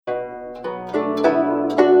Hello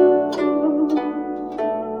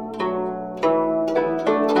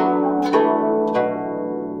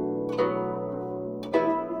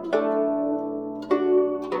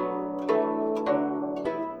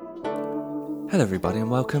everybody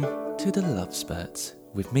and welcome to the Lovesperts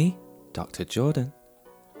with me, Dr. Jordan,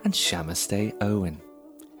 and Shamastay Owen.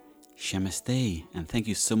 Shamastay, and thank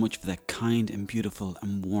you so much for that kind and beautiful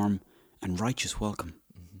and warm and righteous welcome,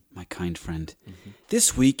 my kind friend.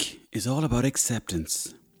 This week is all about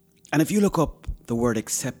acceptance. And if you look up the word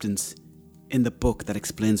acceptance in the book that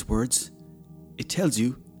explains words, it tells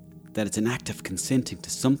you that it's an act of consenting to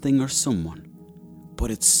something or someone. But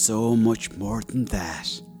it's so much more than that.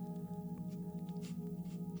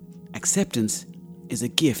 Acceptance is a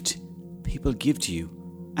gift people give to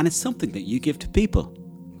you, and it's something that you give to people.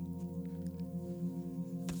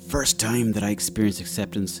 The first time that I experienced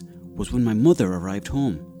acceptance was when my mother arrived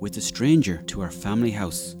home with a stranger to our family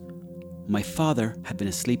house. My father had been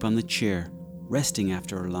asleep on the chair, resting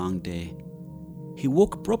after a long day. He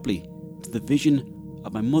woke abruptly to the vision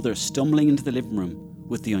of my mother stumbling into the living room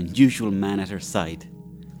with the unusual man at her side.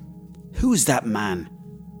 "Who's that man?"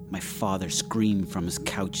 my father screamed from his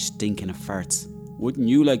couch, stinking of farts. "Wouldn't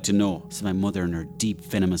you like to know?" said my mother in her deep,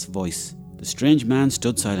 venomous voice. The strange man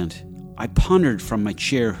stood silent. I pondered from my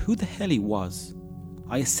chair who the hell he was.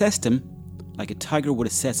 I assessed him like a tiger would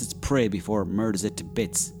assess its prey before it murders it to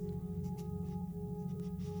bits.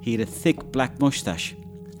 He had a thick black moustache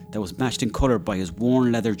that was matched in colour by his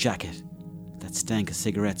worn leather jacket that stank of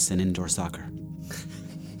cigarettes and indoor soccer.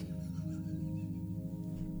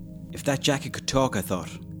 If that jacket could talk, I thought.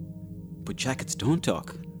 But jackets don't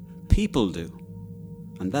talk. People do.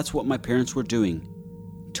 And that's what my parents were doing.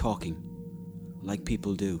 Talking. Like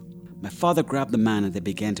people do. My father grabbed the man and they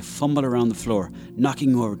began to fumble around the floor,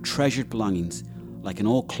 knocking over treasured belongings, like an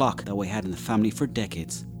old clock that we had in the family for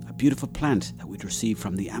decades. A beautiful plant that we'd received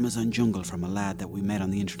from the Amazon jungle from a lad that we met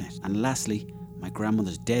on the internet. And lastly, my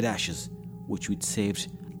grandmother's dead ashes, which we'd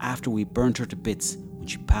saved after we burnt her to bits when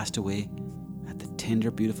she passed away at the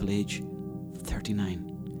tender, beautiful age of 39.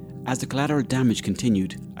 As the collateral damage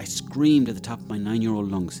continued, I screamed at the top of my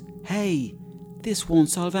 9-year-old lungs, "Hey, this won't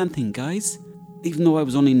solve anything, guys." Even though I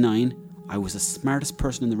was only 9, I was the smartest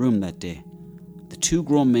person in the room that day. The two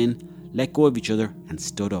grown men let go of each other and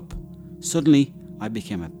stood up. Suddenly, I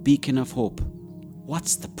became a beacon of hope.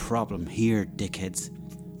 "What's the problem here, dickheads?"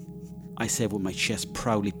 I said with my chest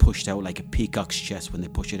proudly pushed out like a peacock's chest when they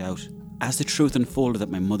push it out. As the truth unfolded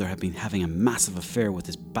that my mother had been having a massive affair with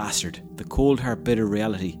this bastard, the cold hard bitter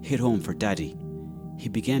reality hit home for Daddy. He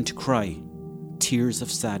began to cry. Tears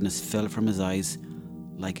of sadness fell from his eyes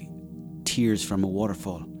like tears from a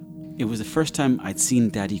waterfall. It was the first time I'd seen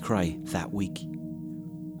Daddy cry that week.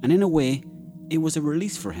 And in a way, it was a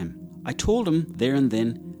release for him. I told him there and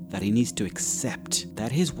then that he needs to accept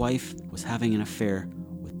that his wife was having an affair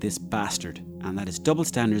with this bastard, and that is double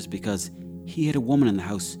standards because he had a woman in the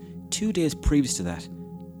house 2 days previous to that,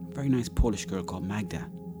 a very nice Polish girl called Magda,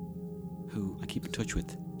 who I keep in touch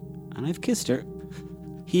with, and I've kissed her.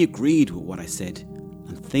 He agreed with what I said,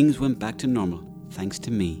 and things went back to normal, thanks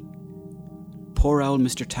to me. Poor old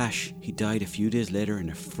Mr. Tash, he died a few days later in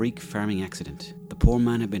a freak farming accident. The poor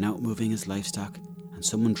man had been out moving his livestock, and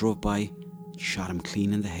someone drove by and shot him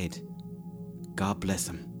clean in the head. God bless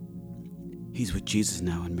him. He's with Jesus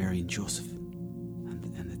now, and Mary and Joseph, and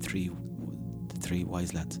the three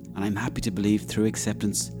wise lads. And I'm happy to believe through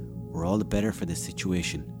acceptance we're all the better for this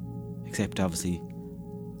situation. Except obviously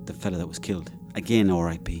the fella that was killed. Again,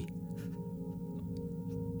 R.I.P.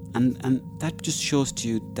 And that just shows to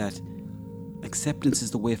you that acceptance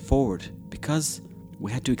is the way forward, because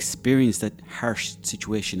we had to experience that harsh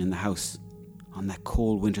situation in the house on that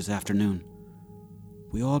cold winter's afternoon.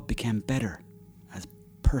 We all became better as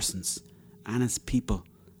persons and as people.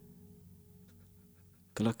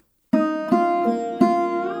 Good luck.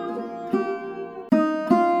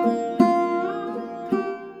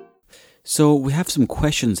 So we have some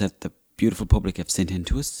questions that the beautiful public have sent in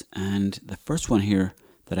to us, and the first one here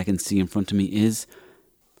that I can see in front of me is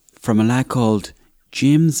from a lad called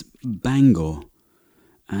James Bango,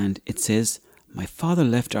 and it says, "My father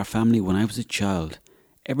left our family when I was a child.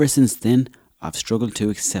 Ever since then, I've struggled to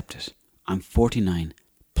accept it. I'm 49.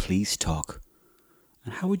 Please talk."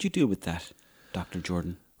 And how would you deal with that, Dr.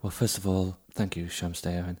 Jordan? Well, first of all, thank you,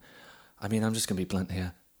 Shamastay Owen. I mean, I'm just going to be blunt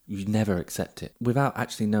here. You never accept it. Without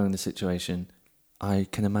actually knowing the situation, I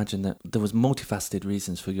can imagine that there was multifaceted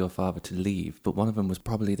reasons for your father to leave, but one of them was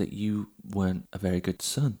probably that you weren't a very good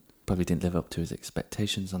son. Probably didn't live up to his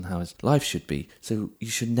expectations on how his life should be. So you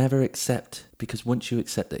should never accept, because once you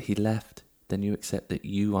accept that he left, then you accept that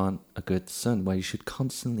you aren't a good son, where you should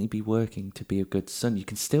constantly be working to be a good son. You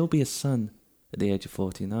can still be a son at the age of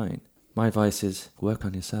 49. My advice is work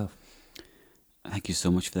on yourself. Thank you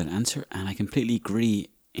so much for that answer, and I completely agree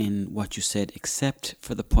in what you said, except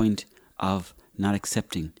for the point of not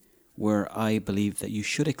accepting, where I believe that you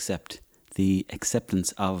should accept the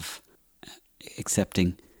acceptance of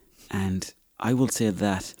accepting. And I will say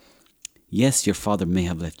that, yes, your father may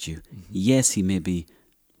have left you. Mm-hmm. Yes, he may be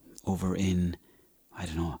over in, I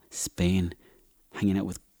don't know, Spain, hanging out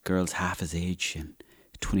with girls half his age and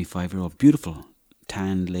 25-year-old beautiful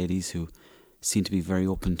tanned ladies who seem to be very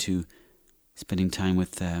open to spending time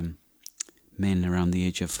with men around the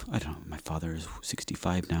age of, I don't know, my father is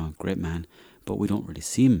 65 now, a great man, but we don't really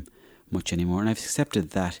see him much anymore. And I've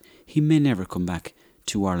accepted that he may never come back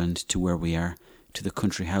to Ireland, to where we are, to the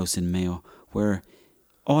country house in Mayo, where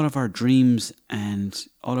all of our dreams and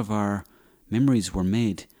all of our memories were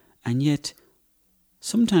made. And yet,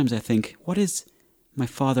 sometimes I think, what is my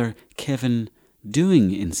father, Kevin,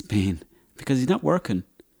 doing in Spain? Because he's not working,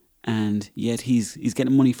 and yet he's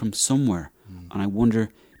getting money from somewhere. And I wonder,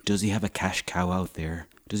 does he have a cash cow out there?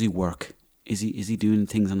 Does he work? Is he doing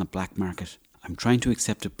things on the black market? I'm trying to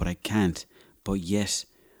accept it, but I can't. But yet,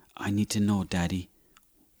 I need to know, Daddy,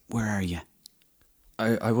 where are you?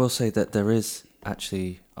 I will say that there is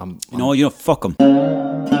actually... No, you know, fuck him.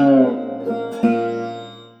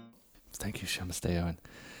 Thank you, Shamastay Owen.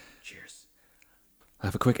 Cheers. I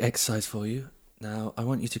have a quick exercise for you. Now, I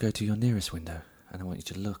want you to go to your nearest window, and I want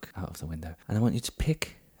you to look out of the window, and I want you to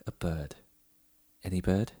pick a bird. Any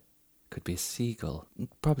bird. Could be a seagull.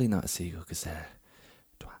 Probably not a seagull, because they're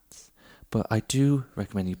twats. But I do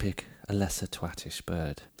recommend you pick a lesser twatish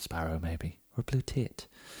bird. Sparrow, maybe. Or a blue tit.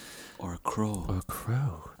 Or a crow. Or a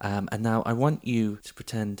crow. And now I want you to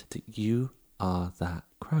pretend that you are that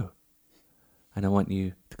crow. And I want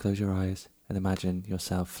you to close your eyes and imagine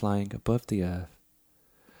yourself flying above the earth,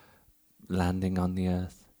 landing on the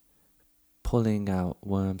earth, pulling out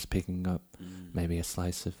worms, picking up maybe a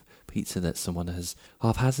slice of pizza that someone has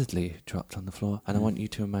haphazardly dropped on the floor. And I want you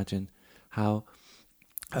to imagine how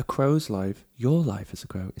a crow's life, your life as a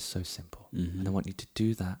crow, is so simple. And I want you to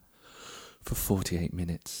do that for 48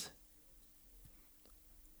 minutes.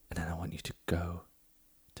 And then I want you to go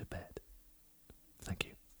to bed. Thank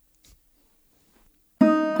you.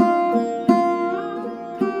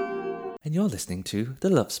 And you're listening to The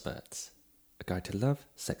Lovesperts, a guide to love,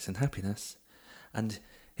 sex and happiness. And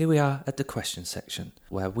here we are at the question section,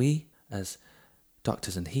 where we, as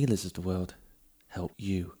doctors and healers of the world, help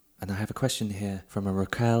you. And I have a question here from a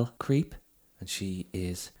Raquel Creep, and she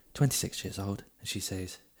is 26 years old, and she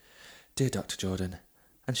says, Dear Dr. Jordan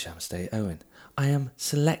and Shamastay Owen, I am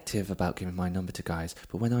selective about giving my number to guys,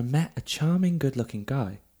 but when I met a charming, good-looking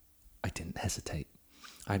guy, I didn't hesitate.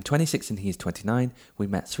 I'm 26 and he is 29. We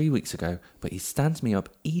met 3 weeks ago, but he stands me up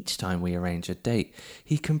each time we arrange a date.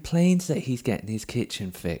 He complains that he's getting his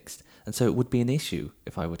kitchen fixed, and so it would be an issue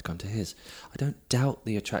if I were to come to his. I don't doubt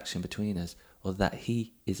the attraction between us or that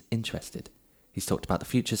he is interested. He's talked about the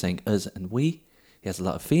future, saying us and we. He has a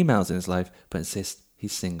lot of females in his life, but insists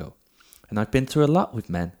he's single. And I've been through a lot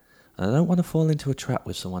with men, and I don't want to fall into a trap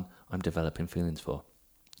with someone I'm developing feelings for.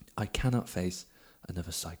 I cannot face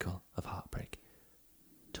another cycle of heartbreak.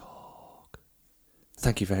 Talk.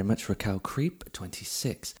 Thank you very much, Raquel Creep,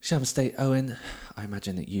 26. Shamastay Owen, I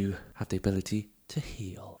imagine that you have the ability to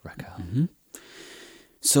heal, Raquel. Mm-hmm.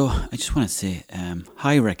 So, I just want to say,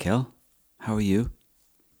 hi Raquel, how are you?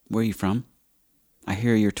 Where are you from? I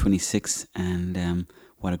hear you're 26, and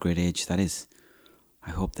what a great age that is. I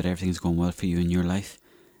hope that everything's going well for you in your life.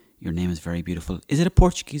 Your name is very beautiful. Is it a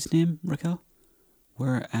Portuguese name, Raquel?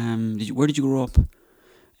 Where did you grow up?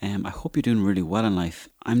 I hope you're doing really well in life.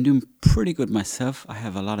 I'm doing pretty good myself. I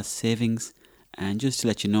have a lot of savings, and just to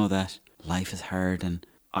let you know that life is hard, and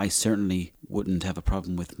I certainly wouldn't have a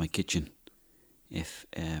problem with my kitchen. If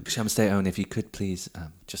Shamastay Owen, if you could please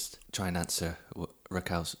just try and answer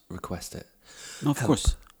Raquel's request. No, of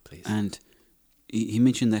course, please. And he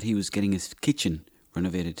mentioned that he was getting his kitchen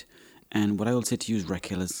renovated, and what I will say to you is,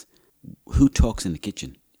 Raquel, is who talks in the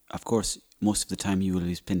kitchen? Of course, most of the time you will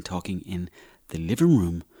be spent talking in the living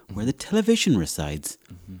room where the television resides.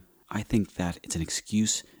 I think that it's an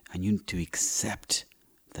excuse, and you need to accept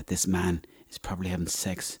that this man is probably having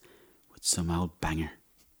sex with some old banger.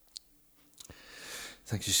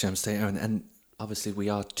 Thank you, Shamastay Owen. And obviously we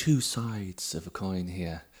are two sides of a coin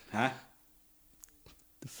here. Huh?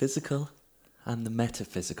 The physical and the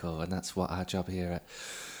metaphysical, and that's what our job here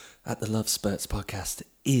at the Lovesperts podcast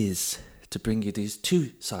is, to bring you these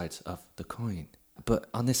two sides of the coin. But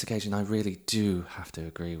on this occasion, I really do have to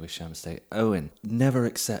agree with Shamastay Owen. Never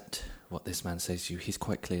accept what this man says to you, he's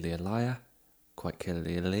quite clearly a liar, quite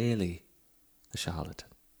clearly a charlatan.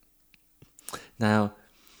 Now,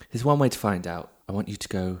 there's one way to find out. I want you to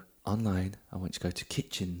go online. I want you to go to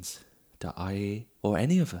kitchens.ie or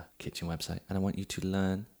any other kitchen website, and I want you to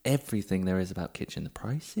learn everything there is about kitchen. The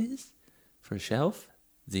prices for a shelf,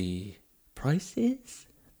 the prices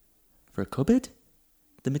for a cupboard,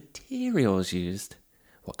 the materials used,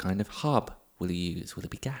 what kind of hob will you use? Will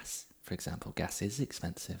it be gas, for example? Gas is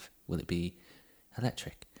expensive. Will it be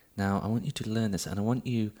electric? Now, I want you to learn this, and I want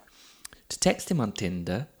you to text him on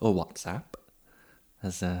Tinder or WhatsApp,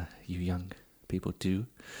 as you young people do,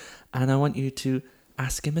 and I want you to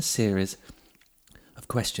ask him a series of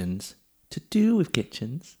questions to do with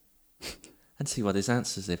kitchens and see what his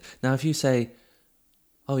answers is. Now, if you say,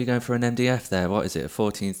 oh, you're going for an MDF there, what is it, a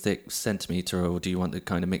 14 thick centimetre, or do you want it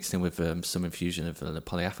kind of mixed in with some infusion of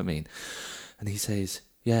polyethylamine? And he says,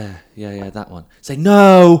 yeah, that one. Say,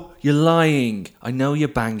 no, you're lying. I know you're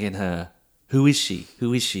banging her. Who is she?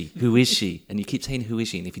 Who is she? Who is she? And you keep saying, who is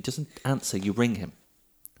she? And if he doesn't answer, you ring him.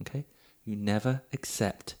 Okay? You never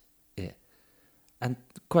accept it. And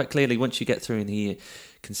quite clearly, once you get through and he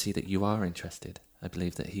can see that you are interested, I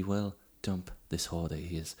believe that he will dump this whore that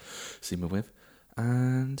he is seeming with,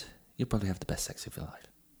 and you'll probably have the best sex of your life.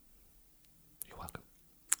 You're welcome.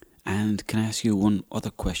 And can I ask you one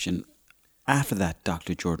other question? After that,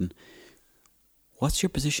 Dr. Jordan, what's your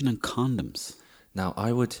position on condoms? Now,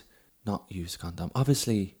 I would not use a condom.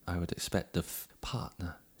 Obviously, I would expect the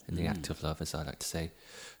partner in the act of love, as I like to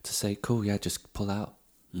say, cool, yeah, just pull out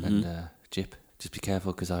and jip. Just be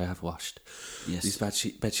careful, because I have washed these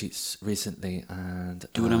bed sheets recently, and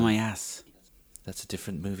do it on my ass. That's a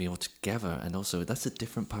different movie altogether, and also that's a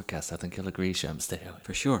different podcast. I think you'll agree, Shamastay Owen.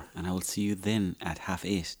 For sure, and I will see you then at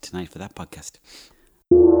 8:30 tonight for that podcast.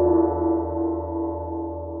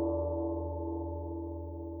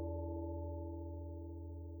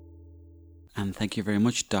 And thank you very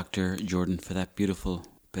much, Dr. Jordan, for that beautiful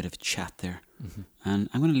bit of chat there. Mm-hmm. And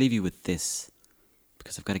I'm going to leave you with this,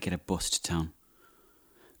 because I've got to get a bus to town.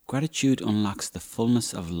 Gratitude unlocks the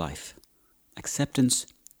fullness of life. Acceptance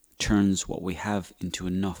turns what we have into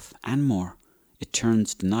enough and more. It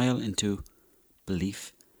turns denial into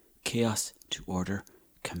belief, chaos to order,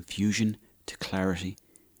 confusion to clarity.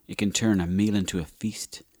 It can turn a meal into a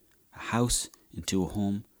feast, a house into a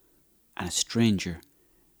home, and a stranger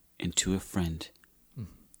into a friend.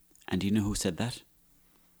 And do you know who said that?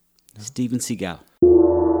 No. Steven Seagal.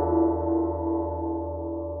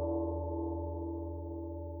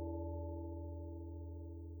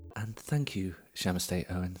 And thank you, Shamastay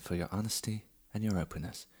Owen, for your honesty and your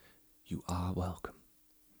openness. You are welcome.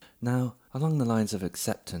 Now, along the lines of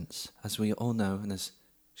acceptance, as we all know, and as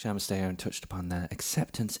Shamastay Owen touched upon there,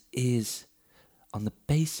 acceptance is on the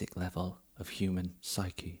basic level of human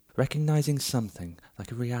psyche, recognizing something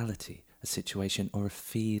like a reality, a situation, or a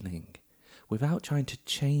feeling, without trying to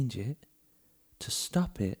change it, to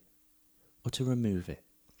stop it, or to remove it.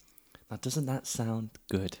 Now, doesn't that sound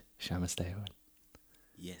good, Shamastay Owen?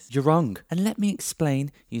 Yes. You're wrong. And let me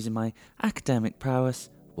explain, using my academic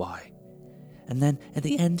prowess, why. And then, at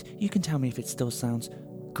the end, you can tell me if it still sounds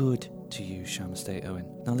good to you, Shamastay Owen.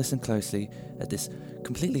 Now listen closely at this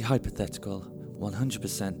completely hypothetical,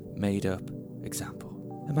 100% made up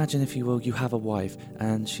example. Imagine, if you will, you have a wife,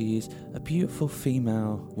 and she's a beautiful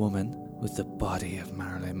female woman with the body of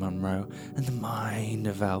Marilyn Monroe and the mind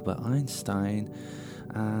of Albert Einstein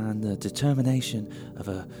and the determination of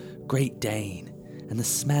a Great Dane and the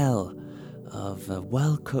smell of a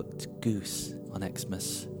well-cooked goose on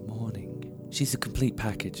Xmas morning. She's a complete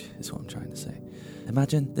package, is what I'm trying to say.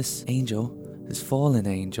 Imagine this angel, this fallen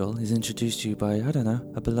angel, is introduced to you by, I don't know,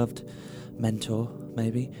 a beloved mentor,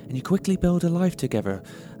 maybe, and you quickly build a life together,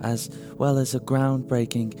 as well as a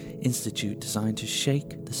groundbreaking institute designed to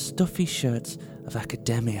shake the stuffy shirts of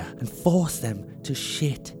academia and force them to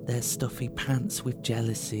shit their stuffy pants with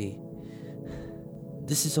jealousy.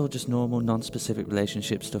 This is all just normal, non-specific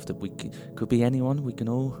relationship stuff that could be anyone. We can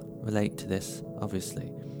all relate to this,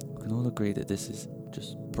 obviously. We can all agree that this is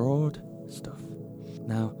just broad stuff.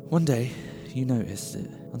 Now, one day, you notice that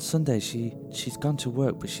on Sunday she's gone to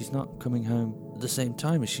work, but she's not coming home at the same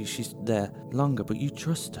time as you. She's there longer, but you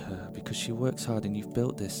trust her because she works hard and you've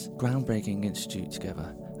built this groundbreaking institute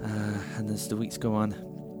together. And as the weeks go on,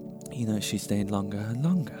 you know she's staying longer and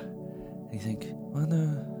longer. And you think, well,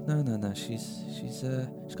 no.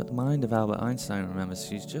 She's got the mind of Albert Einstein, remember.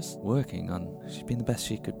 She's just working on, she's been the best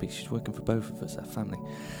she could be. She's working for both of us, our family.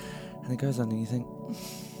 And it goes on and you think,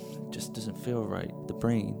 it just doesn't feel right. The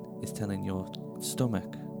brain is telling your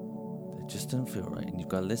stomach that just doesn't feel right. And you've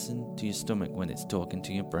got to listen to your stomach when it's talking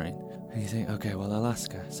to your brain. And you think, okay, well, I'll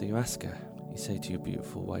ask her. So you ask her. You say to your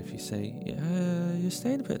beautiful wife, you say, you're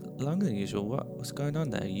staying a bit longer than usual. What's going on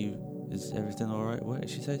there? Is everything all right?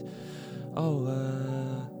 She says, did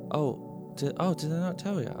I not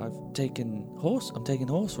tell you? I'm taking horse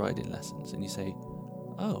riding lessons. And you say,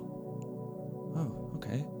 oh,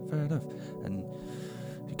 okay, fair enough. And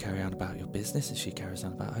you carry on about your business and she carries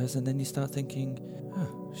on about hers, and then you start thinking,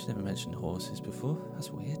 she never mentioned horses before. That's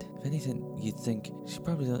weird. If anything, you'd think she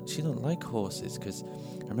don't like horses, because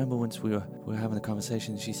I remember once we were having a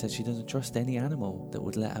conversation and she said she doesn't trust any animal that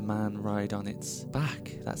would let a man ride on its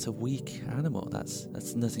back. That's a weak animal.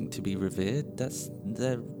 That's nothing to be revered.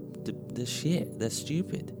 They're shit. They're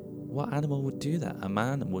stupid. What animal would do that? A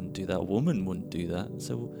man wouldn't do that. A woman wouldn't do that.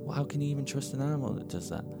 So how can you even trust an animal that does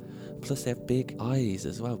that? Plus, they have big eyes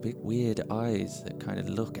as well, big weird eyes that kind of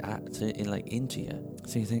look into you.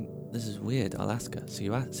 So you think, this is weird. I'll ask her. So you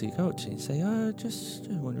go up to her and say, just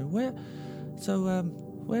wondering where. So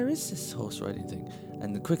where is this horse riding thing?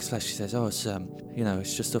 And the quick flash, she says,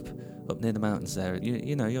 it's just up near the mountains there.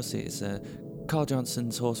 You'll see. It's Carl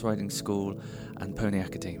Johnson's horse riding school and pony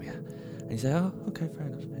academia. And you say, oh, okay, fair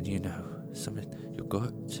enough. And something, your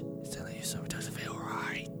gut is telling you something doesn't feel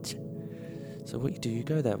right. So what you do, you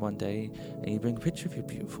go there one day and you bring a picture of your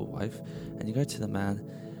beautiful wife and you go to the man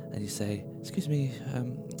and you say, excuse me,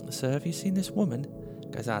 sir, have you seen this woman? He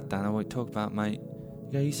goes, Dan, I won't talk about, mate. You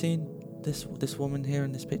go, you seen this woman here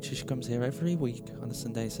in this picture? She comes here every week on a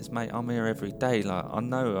Sunday. Says, mate, I'm here every day. Like, I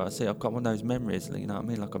know, I've got one of those memories, you know what I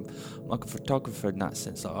mean? Like, I'm like a photographer in that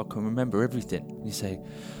sense. Like, I can remember everything. And you say,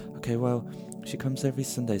 okay, well, she comes every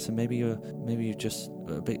Sunday, so maybe you're just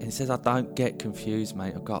a bit. And he says, I don't get confused,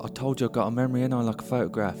 mate. I told you I've got a memory in on like a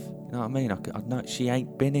photograph. You know what I mean? I know she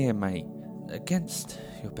ain't been here, mate. Against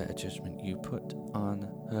your better judgment, you put on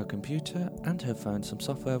her computer and her phone some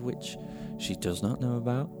software which she does not know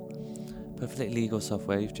about. Perfectly legal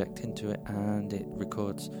software. You've checked into it and it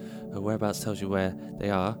records her whereabouts, tells you where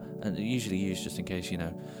they are, and usually used just in case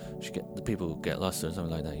the people get lost or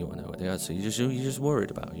something like that. You want to know where they are, so you're just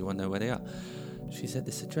worried about. You want to know where they are. She's at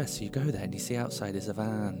this address, so you go there and you see outside is a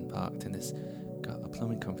van parked and it's got a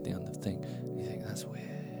plumbing company on the thing. And you think, that's weird.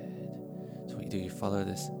 So what you do, you follow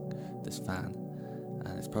this van,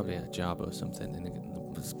 and it's probably a job or something,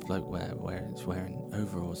 and this bloke wearing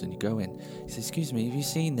overalls, and you go in. He says, excuse me, have you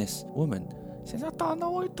seen this woman? He says, I don't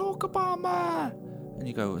know what you talk about, man. And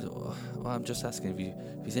you go, well, I'm just asking if you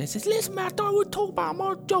seen it. He says, listen, man, I don't want to talk about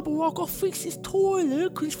my job, or I've got to fix this toilet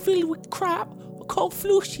because it's filled with crap. I can't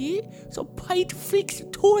flush it, so I paid to fix the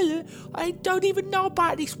toilet. I don't even know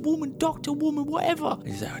about this woman, doctor, woman, whatever.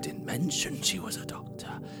 He says, I didn't mention she was a doctor.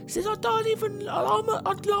 He says, I like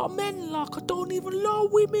men, like, I don't even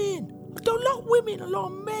like women. I don't like women, I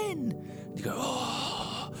like men. And you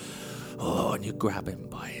go, and you grab him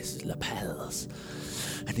by his lapels.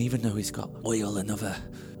 And even though he's got oil and other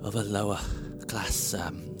lower class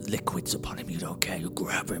liquids upon him, you don't care. You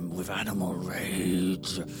grab him with animal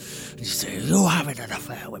rage. And you say, you're having an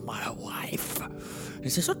affair with my wife. And he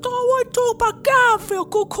says, I don't want to talk about Garvey. I've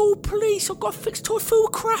got to call police. I've got to fix toilet full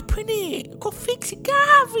of crap in it. I've got to fix it,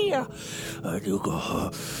 Garvey. And you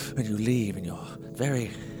go, and you leave, and you're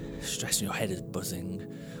very stressed, and your head is buzzing.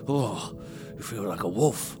 You feel like a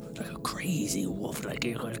wolf, like a crazy wolf, like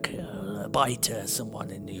you're going to bite someone,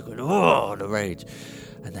 and you go, the rage.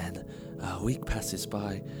 And then a week passes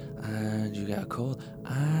by, and you get a call,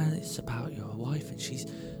 and it's about your wife, and she's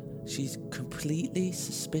completely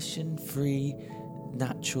suspicion-free,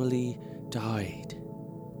 naturally died.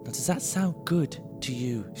 Now, does that sound good to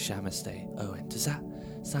you, Shamastay Owen? Does that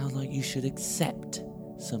sound like you should accept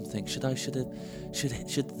something? Should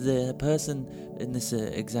the person in this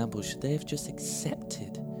example, should they have just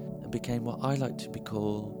accepted and became what I like to be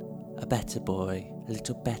called a better boy, a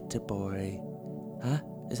little better boy? Huh?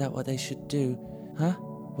 Is that what they should do? Huh?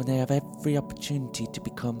 When they have every opportunity to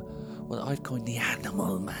become what I've coined the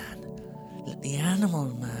animal man. Let the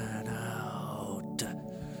animal man out.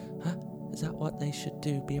 Huh? Is that what they should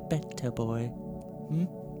do? Be a better boy?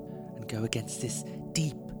 And go against this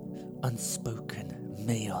deep, unspoken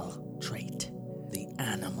male trait, the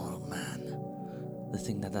animal man, the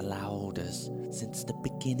thing that allowed us since the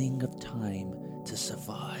beginning of time to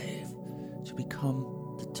survive, to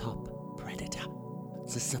become the top predator,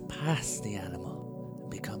 to surpass the animal and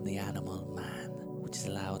become the animal man, which has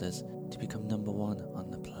allowed us to become number one on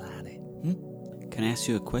the planet. Can I ask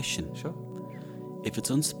you a question? Sure. If it's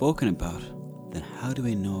unspoken about, then how do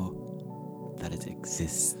we know that it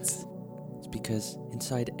exists? It's because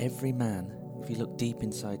inside every man, if you look deep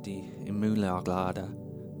inside the immunoglada,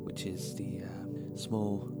 which is the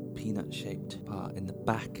small peanut-shaped part in the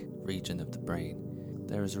back region of the brain.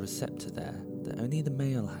 There is a receptor there that only the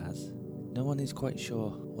male has. No one is quite sure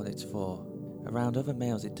what it's for. Around other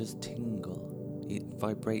males it does tingle. It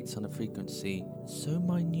vibrates on a frequency so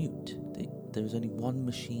minute that there is only one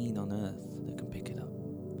machine on Earth that can pick it up.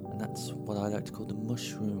 And that's what I like to call the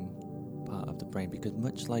mushroom part of the brain, because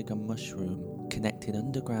much like a mushroom connected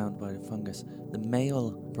underground by the fungus, the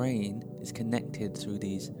male brain is connected through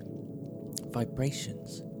these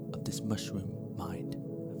vibrations of this mushroom mind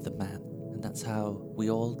of the man. And that's how we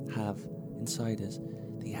all have inside us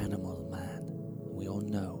the animal man. We all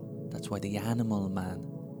know that's why the animal man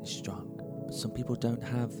is strong. But some people don't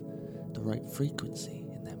have the right frequency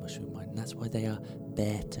in their mushroom mind, and that's why they are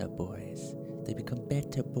better boys. They become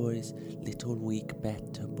better boys, little weak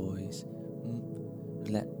better boys.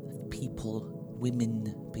 Let people,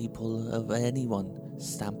 women, people of anyone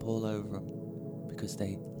stamp all over them because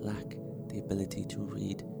they lack the ability to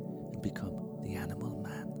read and become the animal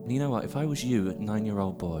man. And you know what? If I was you, a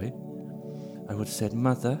 9-year-old boy, I would have said,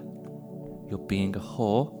 Mother, you're being a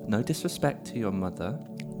whore. No disrespect to your mother.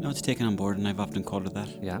 No, it's taken on board, and I've often called her that.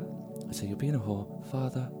 Yeah. I say, you're being a whore.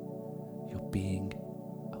 Father, you're being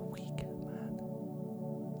a weak man.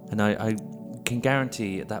 And I can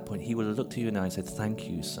guarantee at that point he would have looked at you and I said, thank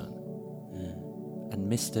you, son. And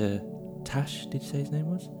Mr. Tash, did you say his name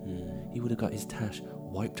was? He would have got his tash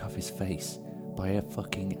wiped off his face by a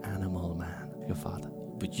fucking animal man, your father.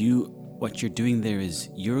 But what you're doing there is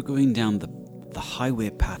you're going down the highway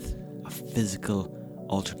path of physical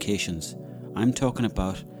altercations. I'm talking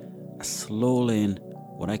about a slow lane,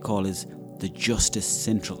 what I call is the Justice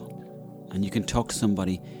Central. And you can talk to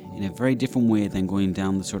somebody in a very different way than going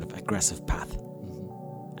down the sort of aggressive path.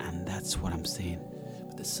 And that's what I'm saying.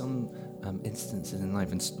 But there's some instances in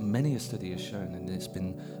life, and many a study has shown, and it's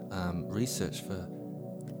been researched for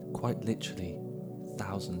quite literally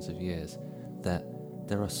thousands of years, that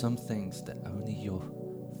there are some things that only your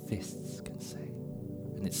fists can say.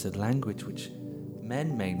 And it's a language which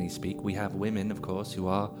men mainly speak. We have women, of course, who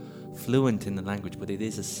are fluent in the language, but it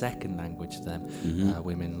is a second language to them.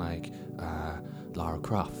 Women like Lara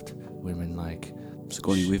Croft, women like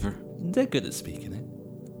Sigourney Weaver. They're good at speaking it.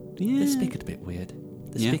 Yeah. They speak it a bit weird.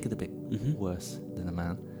 They speak it a bit worse than a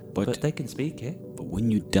man. But they can speak it. But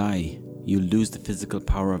when you die, you lose the physical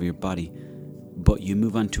power of your body, but you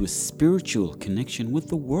move on to a spiritual connection with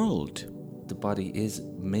the world. The body is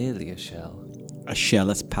merely a shell. A shell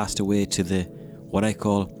that's passed away to what I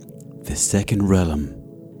call the second realm.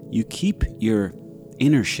 You keep your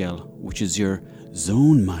inner shell, which is your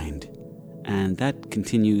zone mind, and that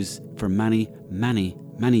continues for many, many,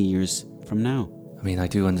 many years from now. I mean, I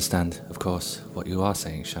do understand, of course, what you are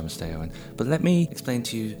saying, Shamastay Owen, but let me explain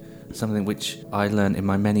to you something which I learned in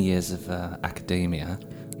my many years of academia.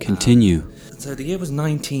 Continue. So the year was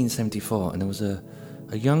 1974, and there was a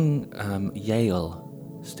young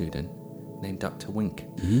Yale student named Dr. Wink.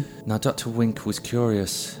 Now, Dr. Wink was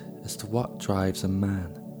curious as to what drives a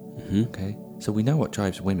man. Okay, so we know what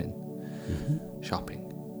drives women. Shopping,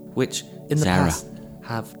 which in the Zara. past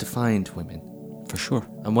have defined women. For sure.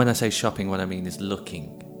 And when I say shopping, what I mean is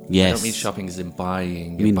looking. Yes. I don't mean shopping as in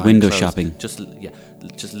buying. You mean buying window clothes. shopping. Just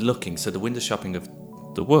looking. So the window shopping of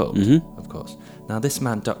the world, of course. Now this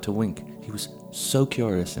man, Dr. Wink, he was so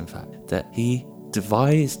curious, in fact, that he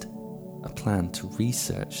devised a plan to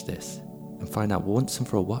research this and find out once and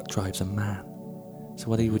for all what drives a man. So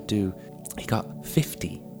what he would do, he got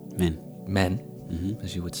 50 men,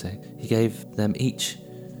 as you would say. He gave them each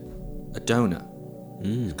a donut.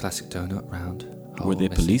 A classic donut, round. Were they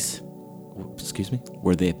police? Excuse me?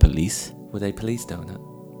 Were they police? Were they police donut?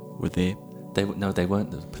 Were they? No, they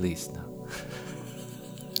weren't the police, no.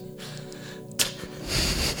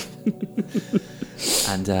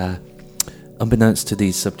 And unbeknownst to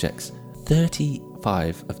these subjects,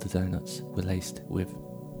 35 of the donuts were laced with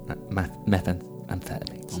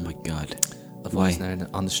methamphetamines. Oh my God. Otherwise known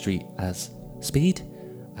on the street as Speed,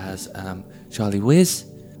 as Charlie Whiz,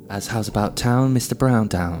 as How's About Town, Mr. Brown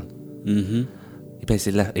Down. He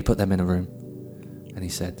basically he put them in a room, and he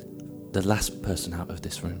said, the last person out of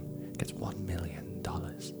this room gets $1 million.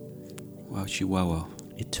 Wow, chihuahua.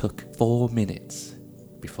 It took 4 minutes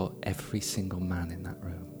before every single man in that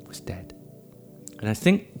room was dead. And I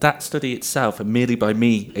think that study itself, and merely by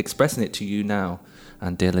me expressing it to you now,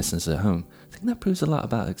 and dear listeners at home, I think that proves a lot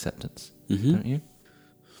about acceptance, don't you?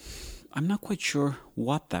 I'm not quite sure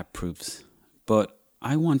what that proves, but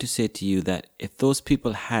I want to say to you that if those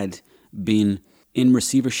people had been in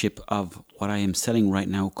receivership of what I am selling right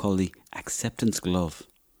now called the acceptance glove,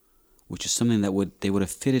 which is something that they would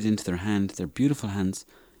have fitted into their hand, their beautiful hands,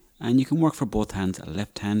 and you can work for both hands, a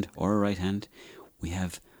left hand or a right hand. We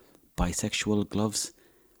have bisexual gloves.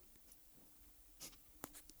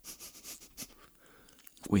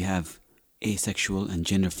 We have asexual and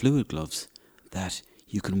gender fluid gloves that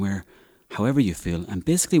you can wear however you feel. And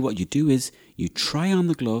basically what you do is you try on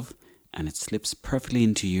the glove and it slips perfectly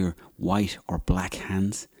into your white or black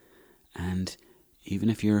hands. And even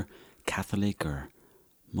if you're Catholic or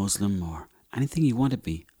Muslim or anything you want to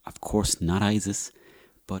be, of course not ISIS,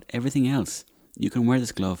 but everything else, you can wear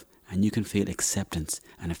this glove and you can feel acceptance,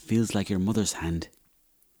 and it feels like your mother's hand.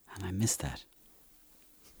 And I miss that.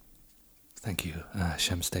 Thank you,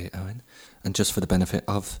 Shamastay Owen. And just for the benefit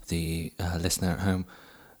of the listener at home,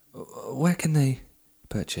 where can they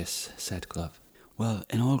purchase said glove? Well,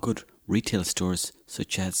 in all good retail stores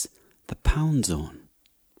such as the Pound Zone,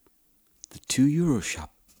 the €2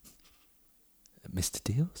 shop, Mr.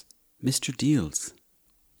 Deals? Mr. Deals.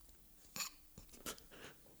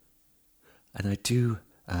 And I do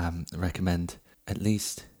recommend at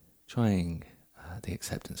least trying the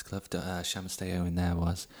acceptance glove that Shamastay Owen there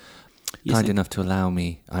was kind enough to allow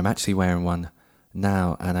me. I'm actually wearing one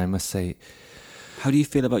now, and I must say... How do you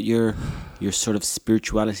feel about your sort of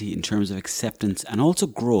spirituality in terms of acceptance and also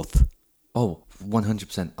growth? Oh,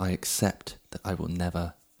 100%. I accept that I will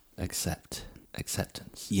never accept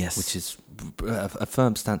acceptance. Yes. Which is a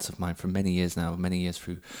firm stance of mine for many years now, many years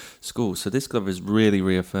through school. So this glove is really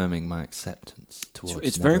reaffirming my acceptance towards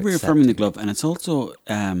It's very reaffirming, the glove, and it's also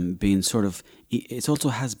been sort of... It also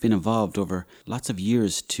has been evolved over lots of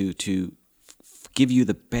years to give you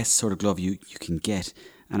the best sort of glove you can get.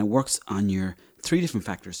 And it works on your 3 different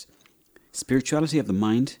factors: spirituality of the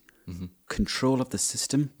mind, control of the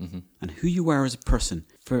system, and who you are as a person.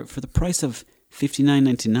 For the price of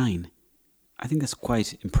 $59.99, I think that's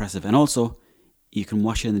quite impressive. And also, you can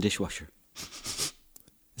wash it in the dishwasher. Is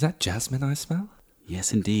that jasmine I smell?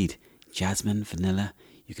 Yes, indeed. Jasmine, vanilla.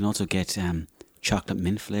 You can also get chocolate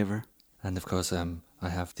mint flavour. And of course, I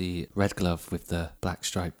have the red glove with the black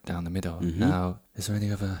stripe down the middle. Now, is there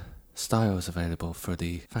any other styles available for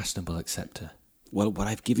the fashionable acceptor? Well, what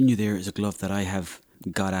I've given you there is a glove that I have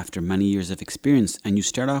got after many years of experience. And you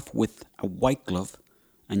start off with a white glove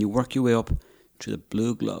and you work your way up to the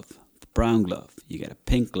blue glove, the brown glove. You get a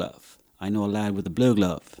pink glove. I know a lad with a blue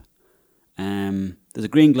glove. There's a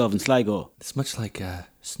green glove in Sligo. It's much like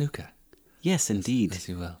snooker. Yes, indeed. As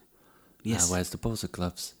you will. Yes. Whereas the balls are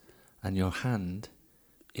gloves and your hand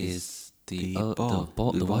is the ball.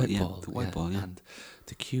 the white yeah, ball. The white ball, yeah. And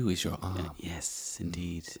the cue is your arm. Yes,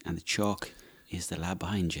 indeed. And the chalk is the lad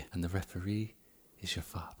behind you. And the referee is your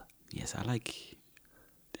father. Yes, I like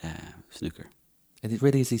snooker. And it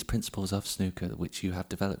really is these principles of snooker which you have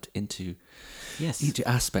developed into each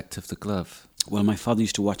aspect of the glove. Well, my father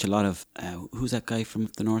used to watch a lot of... who's that guy from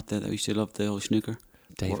up the north that used to love the old snooker?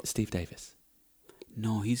 Steve Davis.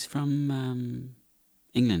 No, he's from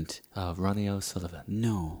England. Oh, Ronnie O'Sullivan.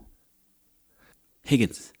 No.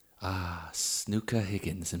 Higgins. Ah, Snooker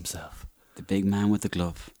Higgins himself. The big man with the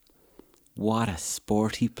glove. What a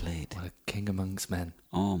sport he played. What a king amongst men.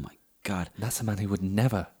 Oh my God. That's a man who would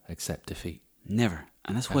never accept defeat. Never.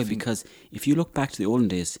 And that's why, because if you look back to the olden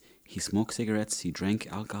days, he smoked cigarettes, he drank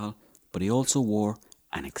alcohol, but he also wore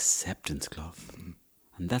an acceptance glove.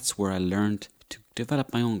 And that's where I learned to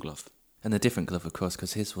develop my own glove. And a different glove, of course,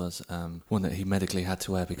 because his was one that he medically had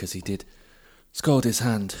to wear because he did scald his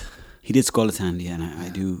hand. He did scald his hand, yeah, and I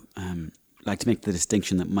do like to make the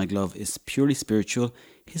distinction that my glove is purely spiritual.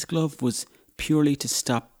 His glove was purely to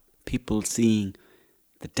stop people seeing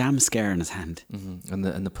the damn scar in his hand. And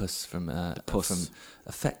the pus from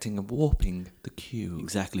affecting and warping the cue.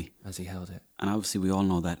 Exactly. As he held it. And obviously we all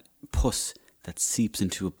know that pus that seeps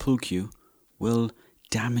into a pull cue will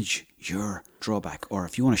damage your drawback. Or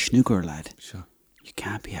if you want a snooker, lad, sure, you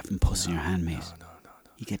can't be having pus in your hand, mate. No.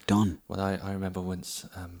 You get done. Well, I remember once,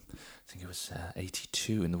 I think it was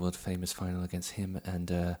 82 in the world famous final against him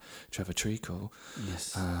and Trevor Treacle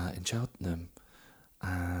in Cheltenham.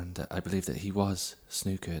 And I believe that he was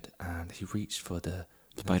snookered and he reached for the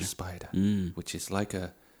spider, which is like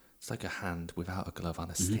a hand without a glove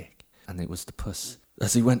on a stick. And it was the pus.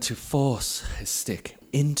 As he went to force his stick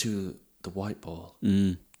into the white ball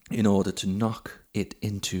in order to knock it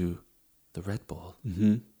into the red ball,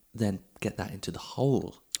 then get that into the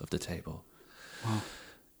hole of the table. Wow.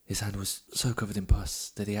 His hand was so covered in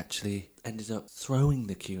pus that he actually ended up throwing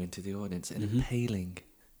the cue into the audience and impaling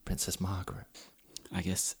Princess Margaret. I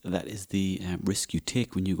guess that is the risk you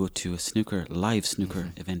take when you go to a live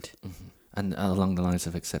snooker event. And along the lines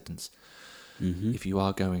of acceptance, if you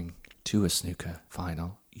are going to a snooker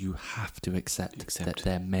final, you have to accept that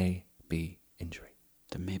there may be injury.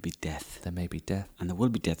 There may be death. There may be death. And there will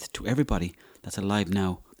be death to everybody that's alive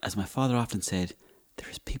now. As my father often said,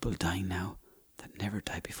 There's people dying now that never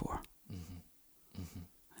died before.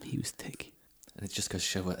 And he was thick. And it just goes to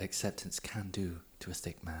show what acceptance can do to a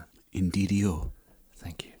thick man. Indeedio.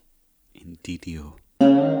 Thank you. Indeedio.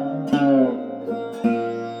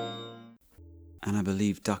 And I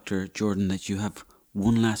believe, Dr. Jordan, that you have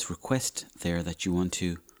one last request there that you want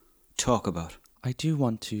to talk about. I do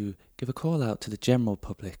want to give a call out to the general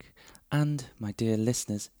public and my dear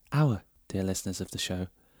listeners, our dear listeners of the show,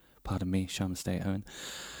 pardon me, Shamastay Owen,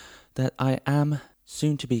 that I am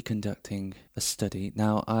soon to be conducting a study.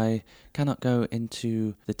 Now, I cannot go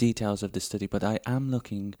into the details of the study, but I am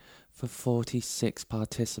looking for 46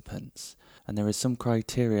 participants. And there is some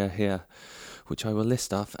criteria here, which I will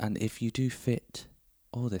list off. And if you do fit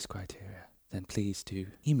all this criteria, then please do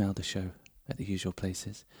email the show at the usual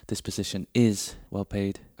places. This position is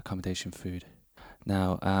well-paid accommodation food.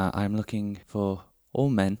 Now, I'm looking for all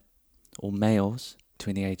men, all males,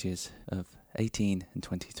 between the ages of 18 and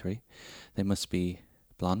 23. They must be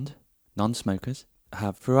blonde, non-smokers,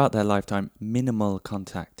 have throughout their lifetime minimal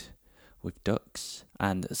contact with ducks,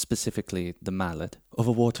 and specifically the mallard.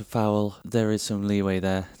 Other waterfowl, there is some leeway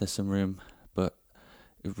there, there's some room, but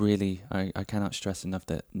really, I cannot stress enough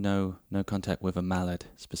that no contact with a mallard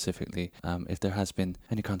specifically. If there has been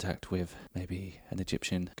any contact with maybe an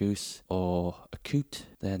Egyptian goose or a coot,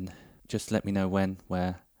 then just let me know when,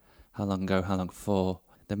 where, how long ago, how long for.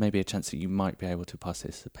 There may be a chance that you might be able to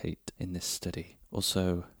participate in this study.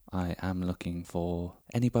 Also, I am looking for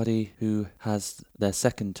anybody who has their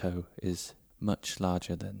second toe is much longer,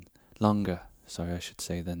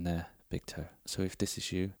 than their big toe. So if this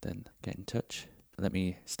is you, then get in touch. Let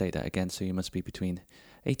me state that again. So you must be between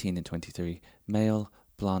 18 and 23, male,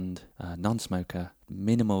 blonde, non-smoker,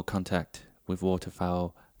 minimal contact with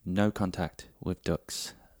waterfowl, no contact with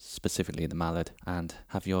ducks, specifically the mallard, and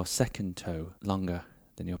have your second toe longer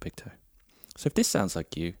than your big toe. So if this sounds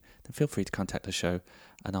like you, then feel free to contact the show,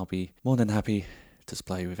 and I'll be more than happy to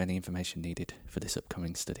supply you with any information needed for this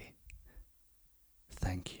upcoming study.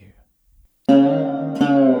 Thank you.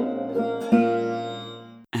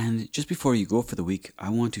 And just before you go for the week, I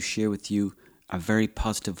want to share with you a very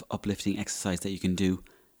positive, uplifting exercise that you can do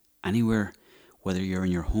anywhere, whether you're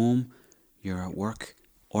in your home, you're at work,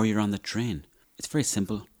 or you're on the train. It's very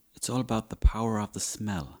simple. It's all about the power of the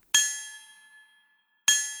smell.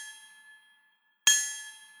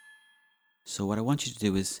 So what I want you to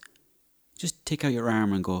do is just take out your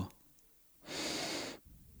arm and go,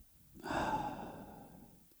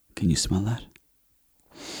 can you smell that?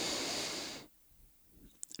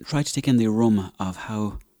 Try to take in the aroma of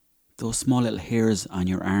how those small little hairs on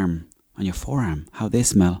your arm, on your forearm, how they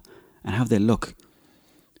smell and how they look.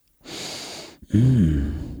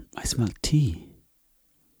 I smell tea.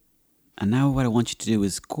 And now what I want you to do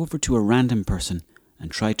is go over to a random person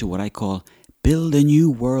and try to what I call build a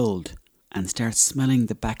new world and start smelling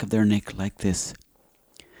the back of their neck like this.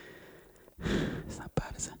 It's not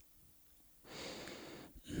bad, is it?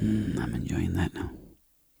 I'm enjoying that now.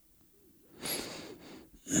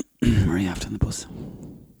 Where are you after on the bus?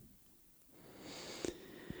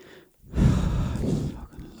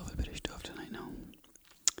 Fucking love a bit of stuff tonight now.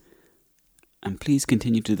 And please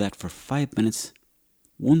continue to do that for 5 minutes,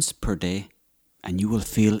 once per day, and you will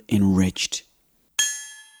feel enriched.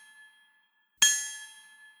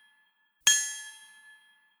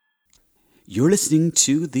 You're listening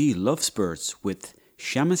to the Lovesperts with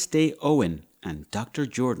Shamastay Owen and Dr.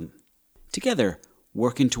 Jordan. Together,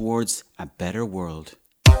 working towards a better world.